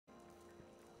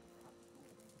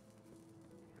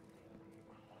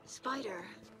Spider,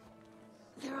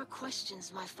 there are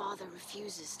questions my father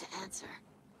refuses to answer.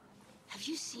 Have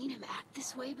you seen him act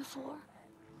this way before?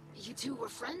 You two were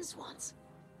friends once.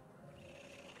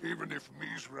 Even if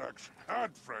Mithrax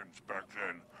had friends back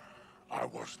then, I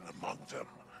wasn't among them.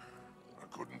 I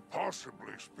couldn't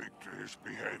possibly speak to his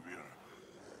behavior.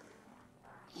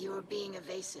 You're being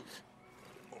evasive.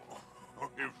 Oh,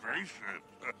 evasive?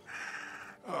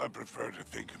 I prefer to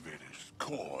think of it as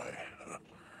coy.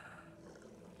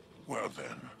 Well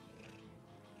then,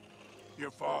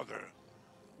 your father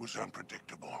was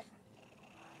unpredictable.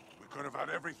 We could have had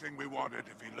everything we wanted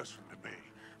if he listened to me,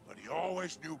 but he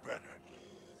always knew better.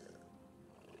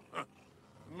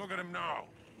 Look at him now.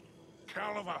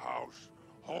 Cal of a house,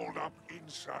 holed up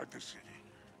inside the city.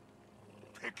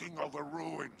 Picking over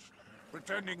ruins,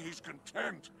 pretending he's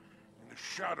content in the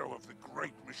shadow of the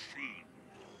great machine.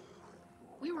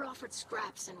 We were offered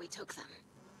scraps and we took them.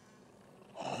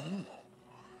 Oh?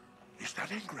 Is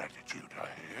that ingratitude I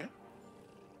hear?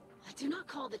 I do not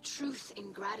call the truth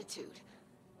ingratitude,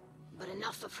 but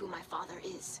enough of who my father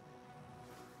is.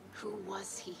 Who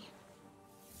was he?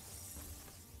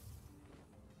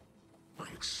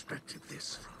 I expected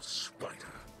this from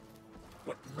Spider,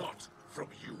 but not from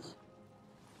you.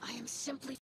 I am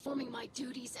simply performing my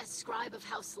duties as scribe of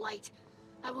House Light.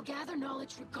 I will gather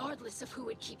knowledge regardless of who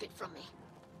would keep it from me.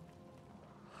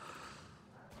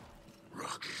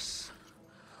 Rakis,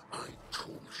 I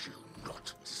told you not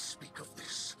to speak of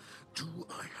this. Do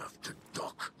I have to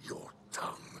dock your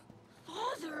tongue?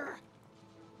 Father!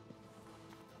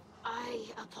 I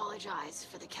apologize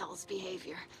for the Kel's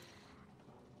behavior.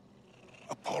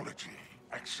 Apology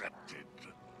accepted.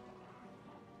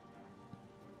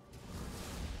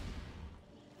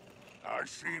 I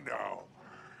see now.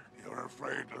 You're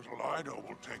afraid little Eido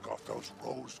will take off those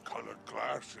rose-colored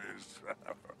glasses.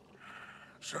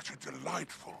 Such a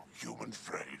delightful human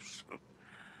phrase.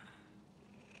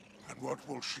 And what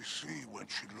will she see when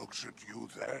she looks at you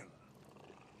then?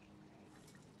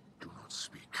 Do not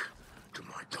speak to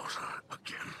my daughter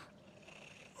again.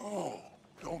 Oh,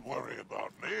 don't worry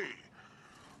about me.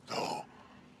 Though,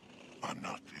 I'm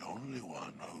not the only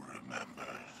one who remembers.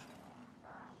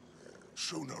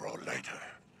 Sooner or later,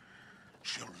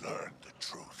 she'll learn the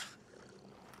truth.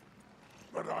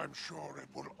 But I'm sure it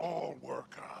will all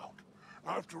work out.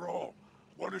 After all,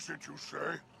 what is it you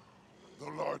say? The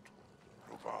light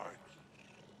provides.